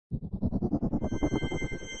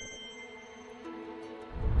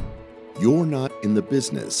You're not in the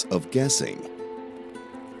business of guessing.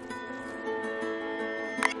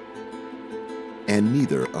 And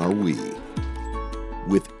neither are we.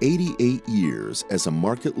 With 88 years as a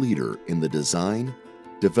market leader in the design,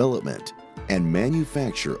 development, and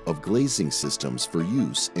manufacture of glazing systems for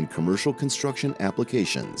use in commercial construction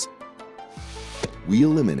applications, we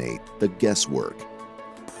eliminate the guesswork.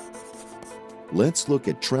 Let's look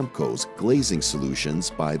at Tremco's glazing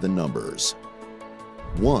solutions by the numbers.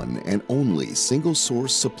 One and only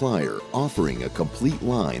single-source supplier offering a complete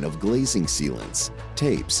line of glazing sealants,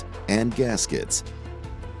 tapes, and gaskets.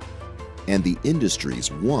 And the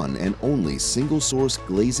industry's one and only single-source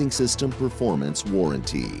glazing system performance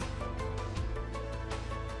warranty.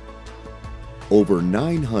 Over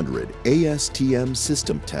 900 ASTM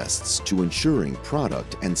system tests to ensuring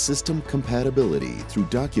product and system compatibility through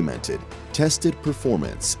documented, tested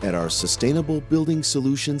performance at our Sustainable Building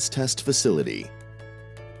Solutions test facility.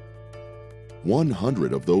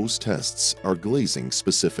 100 of those tests are glazing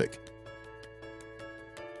specific.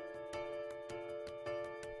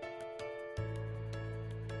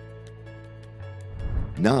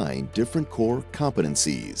 Nine different core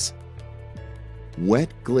competencies.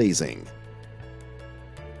 Wet glazing.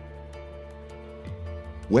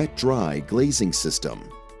 Wet-dry glazing system.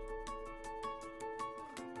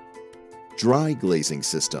 Dry glazing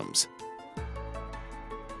systems.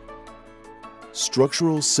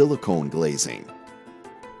 Structural silicone glazing.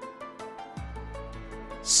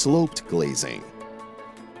 Sloped glazing.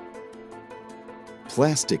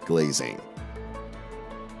 Plastic glazing.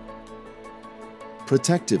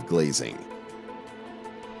 Protective glazing.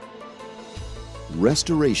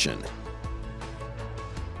 Restoration.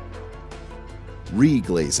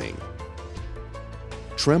 Reglazing.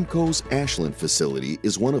 Tremco's Ashland facility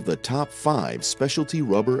is one of the top 5 specialty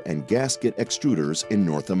rubber and gasket extruders in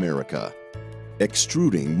North America,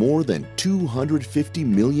 extruding more than 250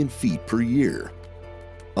 million feet per year,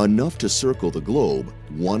 enough to circle the globe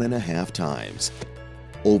 1.5 times,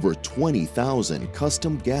 over 20,000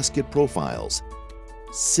 custom gasket profiles,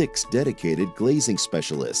 6 dedicated glazing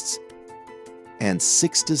specialists, and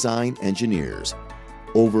 6 design engineers,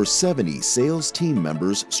 over 70 sales team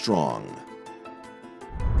members strong.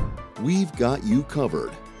 We've got you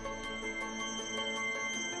covered.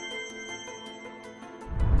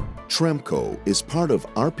 Tremco is part of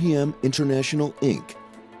RPM International Inc.,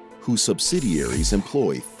 whose subsidiaries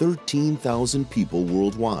employ 13,000 people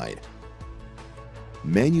worldwide,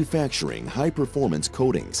 manufacturing high-performance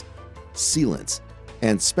coatings, sealants,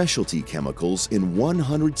 and specialty chemicals in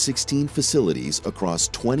 116 facilities across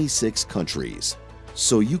 26 countries.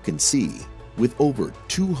 So you can see, with over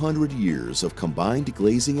 200 years of combined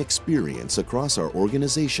glazing experience across our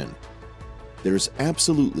organization, there's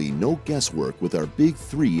absolutely no guesswork with our Big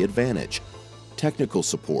 3 advantage: technical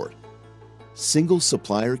support, single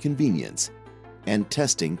supplier convenience, and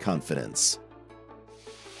testing confidence.